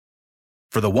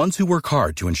For the ones who work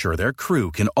hard to ensure their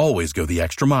crew can always go the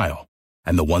extra mile,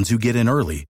 and the ones who get in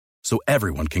early so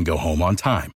everyone can go home on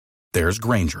time, there's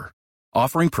Grainger,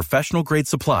 offering professional-grade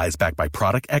supplies backed by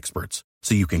product experts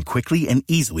so you can quickly and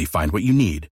easily find what you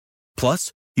need.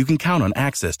 Plus, you can count on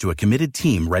access to a committed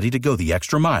team ready to go the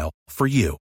extra mile for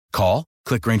you. Call,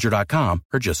 click Grainger.com,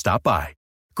 or just stop by.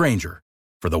 Grainger,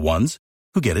 for the ones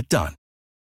who get it done.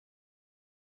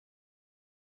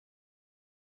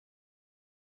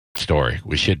 Story.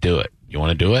 We should do it. You want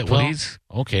to do it? Please.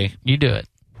 Well, okay. You do it.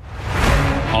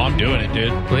 Oh, I'm doing it,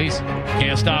 dude. Please.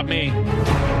 Can't stop me.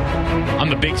 I'm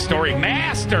the big story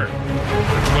master.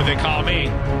 That's what they call me.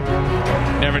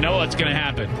 Never know what's going to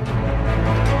happen.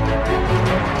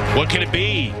 What could it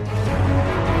be?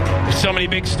 There's so many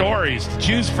big stories to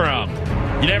choose from.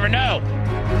 You never know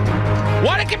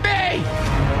what it could be.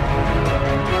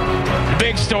 The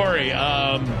big story.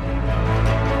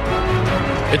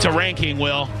 It's a ranking,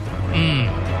 Will.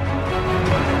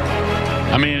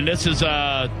 I mean, this is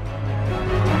a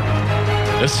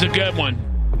good one.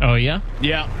 Oh, yeah?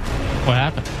 Yeah. What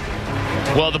happened?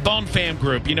 Well, the Bone Fam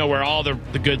group, you know where all the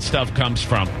good stuff comes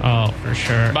from. Oh, for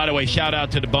sure. By the way, shout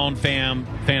out to the Bone Fam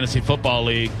Fantasy Football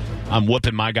League. I'm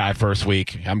whooping my guy first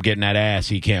week. I'm getting that ass.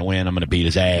 He can't win. I'm going to beat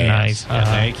his ass. Nice. Yeah,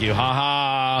 thank you. Ha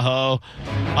ha ho.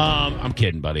 I'm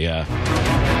kidding, buddy.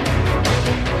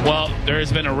 Well, there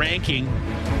has been a ranking,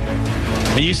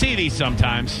 and you see these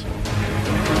sometimes.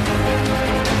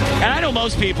 And I know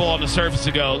most people on the surface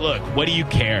will go, look, what do you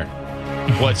care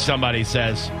what somebody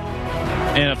says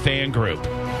in a fan group?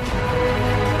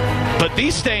 But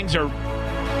these things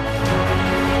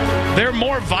they're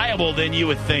more viable than you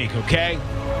would think, okay?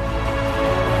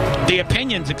 The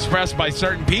opinions expressed by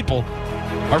certain people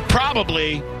are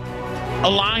probably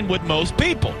aligned with most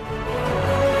people.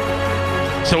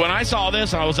 So when I saw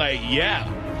this, I was like, yeah,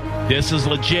 this is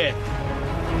legit.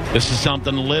 This is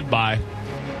something to live by.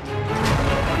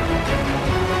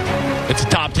 It's a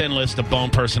top 10 list of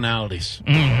Bone personalities.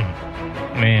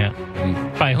 Man.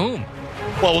 By whom?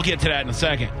 Well, we'll get to that in a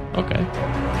second. Okay.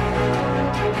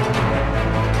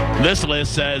 This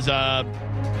list says, the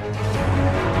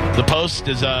post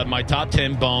is my top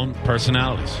 10 Bone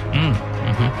personalities.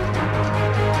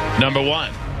 Number 1,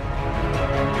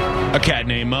 a cat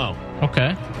named Mo.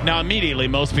 Okay. Now, immediately,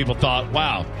 most people thought,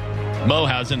 wow, Mo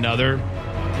has another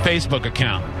Facebook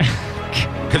account.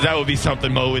 Because that would be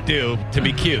something Mo would do to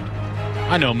be cute.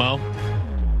 I know Mo.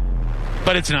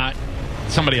 But it's not.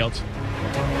 Somebody else.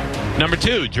 Number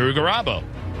 2, Drew Garabo.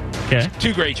 Okay.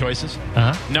 2 great choices.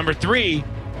 Uh-huh. Number 3,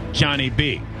 Johnny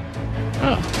B.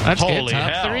 Oh, that's Holy good.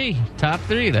 Top hell. 3. Top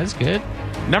 3. That's good.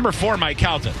 Number 4, Mike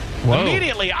Calta. Whoa.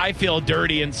 Immediately, I feel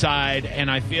dirty inside, and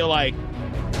I feel like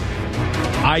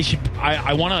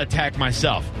I want to attack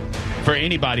myself for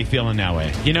anybody feeling that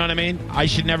way. You know what I mean? I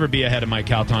should never be ahead of Mike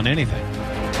Calta on anything.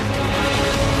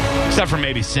 Except for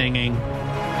maybe singing,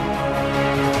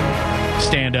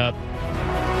 stand-up.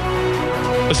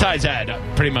 Besides that,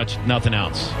 pretty much nothing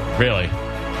else, really.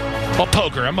 Well,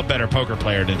 poker. I'm a better poker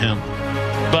player than him.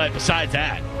 But besides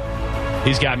that,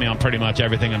 he's got me on pretty much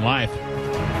everything in life.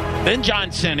 Then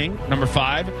John Sinning, number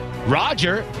 5.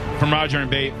 Roger from Roger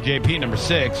and JP, number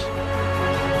 6.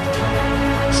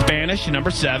 Spanish,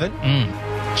 number 7.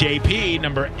 JP,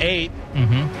 number 8.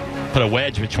 Put a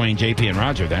wedge between JP and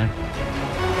Roger there.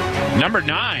 Number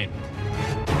 9.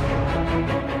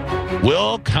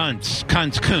 Will Kuntz.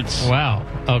 Wow.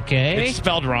 Okay. It's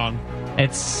spelled wrong.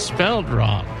 It's spelled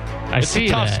wrong. I see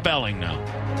It's a tough that. spelling, though.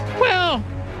 Well,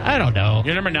 I don't know.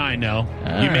 You're number 9, though.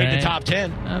 All You made right. the top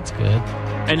 10. That's good.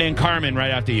 And then Carmen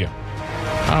right after you.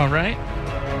 All right.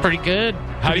 Pretty good.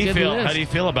 How do you Pretty good feel? list. How do you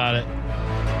feel about it?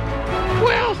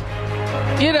 Well,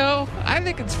 you know, I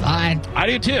think it's fine. I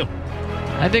do too.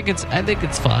 I think it's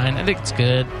fine. I think it's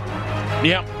good.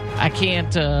 Yep. I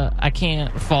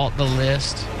can't fault the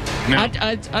list. No.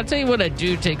 I'll tell you what, I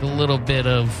do take a little bit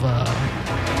of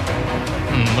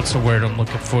what's the word I'm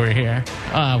looking for here?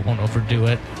 I won't overdo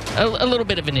it. A little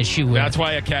bit of an issue with. That's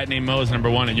why a cat named Mo is number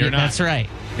 1 and you're not. That's right.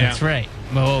 Yeah. That's right.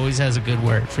 Mo always has a good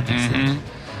word for these things.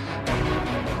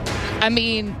 I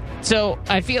mean, so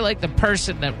I feel like the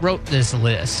person that wrote this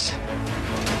list,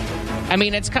 I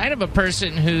mean, it's kind of a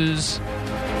person who's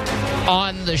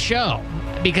on the show,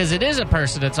 because it is a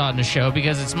person that's on the show,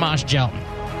 because it's Mosh Gelton.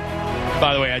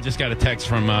 By the way, I just got a text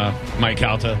from Mike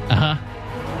Calta.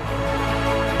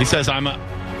 He says I'm a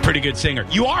pretty good singer.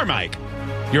 You are, Mike.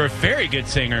 You're a very good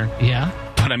singer. Yeah.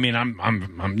 But I mean, I'm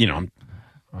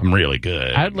really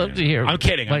good. I'd love to hear. I'm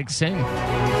kidding. Like sing.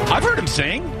 I've heard him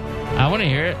sing. I want to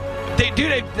hear it.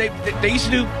 They used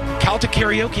to do Calta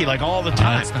karaoke like all the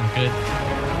time. That's not good.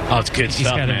 Oh, it's good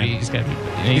stuff, man.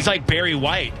 He's like Barry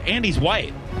White, and he's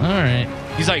white. All right.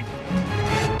 He's like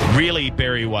really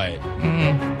Barry White.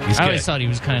 I always thought he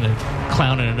was kind of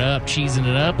clowning it up, cheesing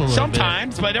it up a little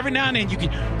Sometimes, but every now and then you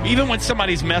can, even when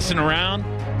somebody's messing around,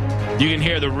 you can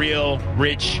hear the real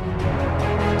rich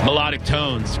melodic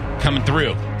tones coming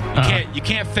through. You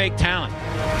can't fake talent.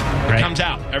 It comes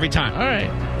out every time. All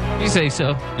right. You say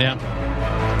so. Yeah.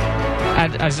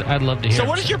 I'd love to hear. So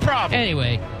what is your problem?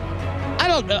 Anyway, I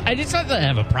don't know. It's not that I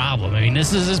have a problem. I mean,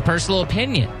 this is his personal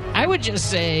opinion. I would just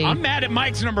say... I'm mad at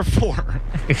Mike's number 4.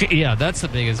 Yeah, that's the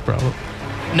biggest problem.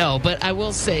 No, but I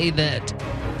will say that,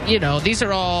 these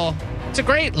are all... It's a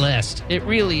great list. It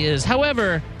really is.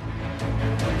 However,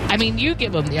 I mean, you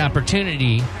give them the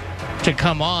opportunity to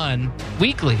come on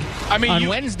weekly. On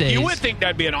Wednesdays. You would think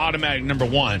that'd be an automatic number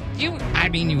 1. You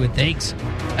would think so.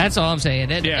 That's all I'm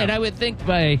saying. And I would think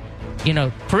by,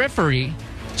 periphery,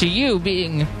 to you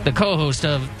being the co-host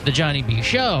of the Johnny B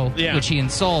Show, which he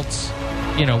insults,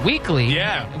 weekly.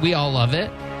 Yeah. We all love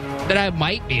it. That I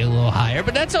might be a little higher,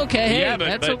 but that's okay. Yeah,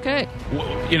 that's okay.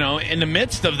 In the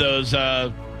midst of those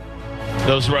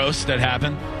roasts that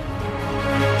happen,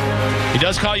 he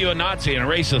does call you a Nazi and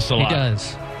a racist a lot. He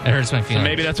does. It hurts my feelings. So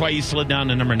maybe that's why you slid down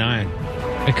to number 9.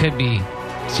 It could be.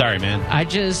 Sorry, man. I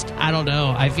don't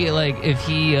know. I feel like if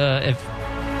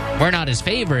we're not his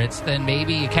favorites, then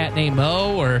maybe a cat named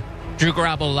Mo or Drew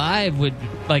Garabo Live would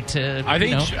like to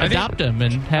adopt him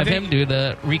and have him do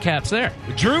the recaps there.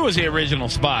 Drew was the original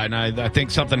spot, and I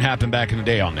think something happened back in the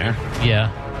day on there.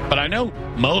 Yeah. But I know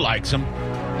Mo likes him.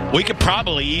 We could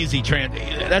probably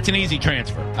that's an easy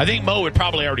transfer. I think Mo would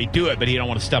probably already do it, but he don't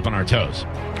want to step on our toes.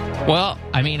 Well,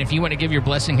 I mean, if you want to give your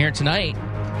blessing here tonight,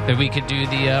 that we could do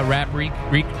the rap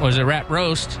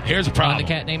roast. Here's a problem. On the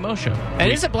Cat Named Mo show.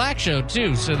 It is a black show,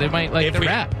 too, so they might like the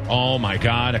rap. Oh, my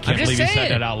God. I can't believe you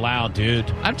said that out loud, dude.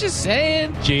 I'm just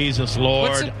saying. Jesus,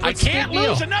 Lord. I can't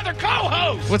lose another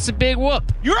co-host. What's the big whoop?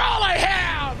 You're all I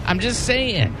have. I'm just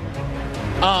saying.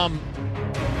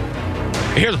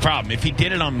 Here's the problem. If he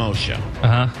did it on Mo's show,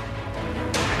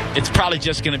 it's probably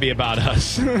just going to be about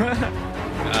us.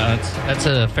 That's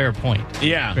a fair point.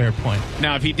 Yeah. Fair point.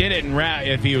 Now, if he did it in rap,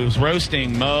 if he was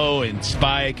roasting Mo and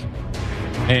Spike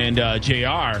and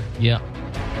JR. Yeah.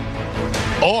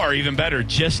 Or, even better,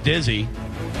 just Dizzy.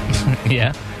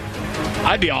 Yeah.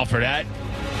 I'd be all for that.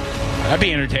 That'd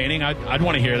be entertaining. I'd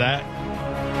want to hear that.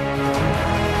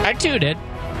 I'd tune in.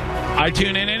 I'd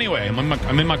tune in anyway.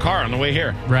 I'm in my car on the way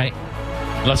here. Right.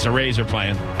 Unless the Rays are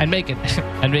playing. I'd make an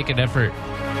effort.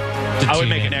 I would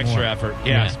make an extra effort.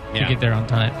 Yeah. To get there on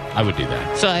time. I would do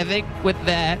that. So I think with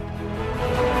that,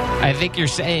 you're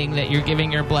saying that you're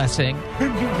giving your blessing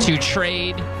to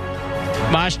trade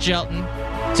Mosh Jelton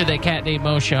to the Cat Named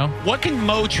Mo show. What can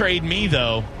Mo trade me,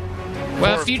 though?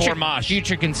 Well, for Mosh?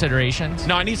 Future considerations.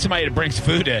 No, I need somebody that brings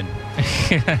food in.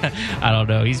 I don't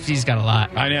know. He's got a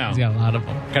lot. I know. He's got a lot of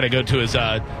them. Got to go to his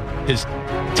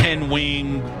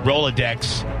 10-wing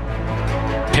Rolodex,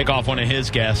 pick off one of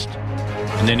his guests,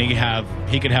 and then he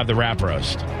can have the rap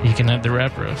roast. He can have the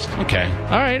rap roast. Okay.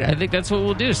 All right. I think that's what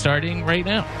we'll do starting right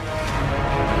now.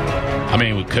 I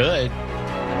mean, we could.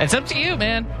 It's up to you,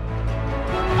 man.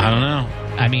 I don't know.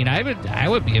 I mean, I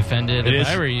would be offended if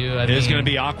I were you. It is going to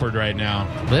be awkward right now.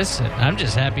 Listen, I'm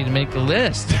just happy to make the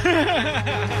list.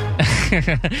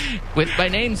 With my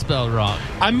name spelled wrong.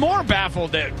 I'm more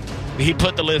baffled that he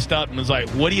put the list up and was like,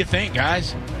 what do you think,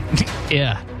 guys?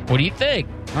 Yeah. What do you think?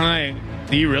 All right.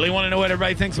 Do you really want to know what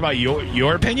everybody thinks about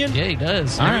your opinion? Yeah, he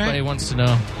does. Everybody wants to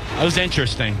know. That was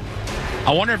interesting.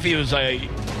 I wonder if he was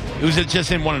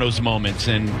just in one of those moments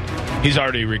and he's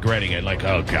already regretting it. Like,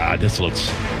 oh God, this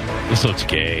looks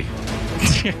gay.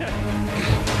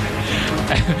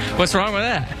 What's wrong with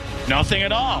that? Nothing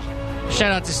at all.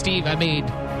 Shout out to Steve. I made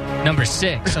number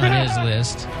 6 on his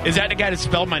list. Is that the guy that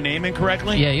spelled my name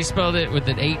incorrectly? Yeah, he spelled it with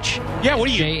an H. Yeah, what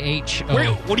are you?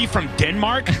 J-H-O. What are you, from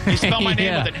Denmark? You spell my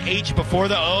name with an H before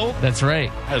the O? That's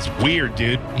right. That's weird,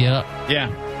 dude. Yep. Yeah.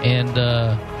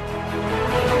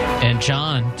 And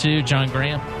John, too, John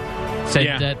Graham,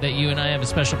 said that you and I have a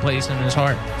special place in his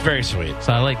heart. Very sweet.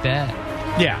 So I like that.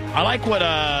 Yeah. I like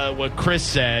what Chris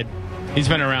said. He's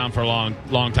been around for a long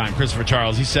time. Christopher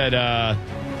Charles. He said that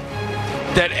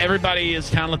everybody is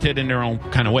talented in their own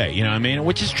kind of way. You know what I mean?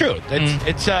 Which is true.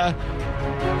 It's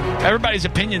everybody's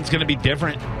opinion is going to be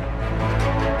different.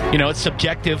 You know, it's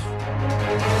subjective.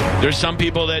 There's some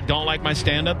people that don't like my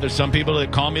stand-up. There's some people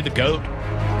that call me the GOAT.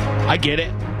 I get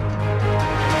it.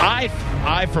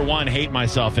 I for one, hate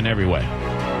myself in every way.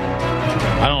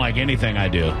 I don't like anything I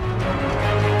do.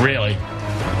 Really.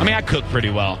 I mean, I cook pretty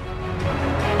well.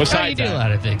 Besides you do that. a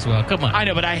lot of things well. Come on. I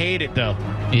know, but I hate it though.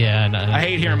 Yeah, no, I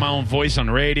hate hearing my own voice on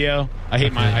the radio. I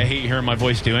hate hearing my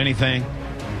voice do anything.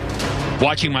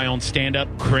 Watching my own stand-up,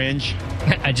 cringe.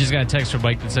 I just got a text from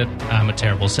Mike that said, I'm a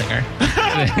terrible singer.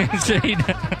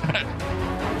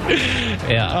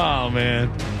 Yeah. Oh,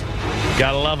 man.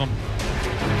 Gotta love them.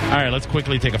 All right, let's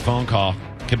quickly take a phone call.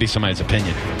 Could be somebody's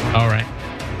opinion. All right.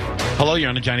 Hello, you're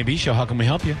on the Johnny B Show. How can we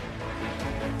help you?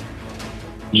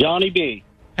 Johnny B.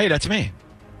 Hey, that's me.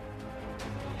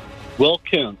 Will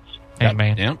Kuntz. Hey,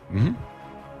 man. Yeah. Mm-hmm.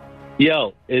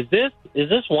 Yo, is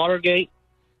this Watergate?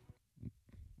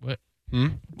 What? Hmm?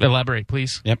 Elaborate,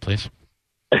 please. Yeah, please.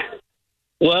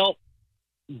 Well,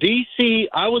 D.C.,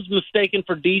 I was mistaken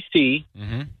for D.C.,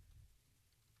 Mm-hmm.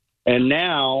 and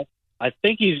now I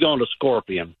think he's going to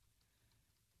Scorpion.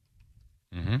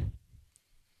 Mm-hmm.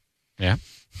 Yeah.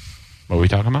 What are we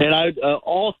talking about? And I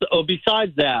also,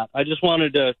 besides that, I just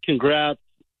wanted to congratulate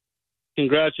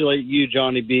you,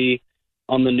 Johnny B,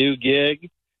 on the new gig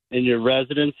and your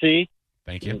residency.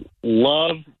 Thank you.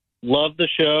 Love the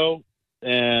show,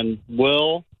 and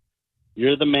Will,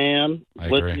 you're the man. I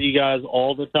Listen agree. to you guys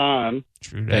all the time.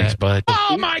 True that. Thanks, bud.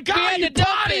 Oh, my We God, had you to dump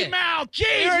potty it. mouth.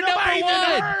 Jeez, You're nobody number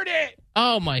even one. heard it.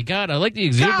 Oh, my God. I like the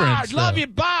exuberance. God, love though. you.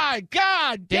 Bye.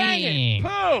 God, dang Dang. it.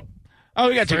 Poop. Oh,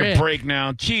 we got to take Frick. a break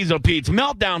now. Cheese, Pete's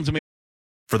meltdowns.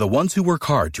 For the ones who work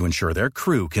hard to ensure their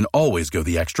crew can always go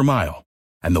the extra mile,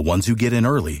 and the ones who get in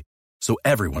early so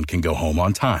everyone can go home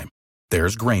on time,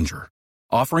 there's Grainger,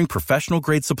 offering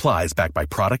professional-grade supplies backed by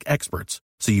product experts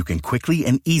so you can quickly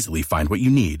and easily find what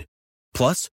you need.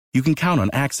 Plus, you can count on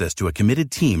access to a committed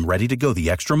team ready to go the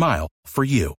extra mile for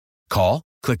you. Call,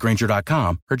 click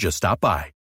Grainger.com, or just stop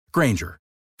by. Grainger,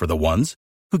 for the ones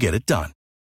who get it done.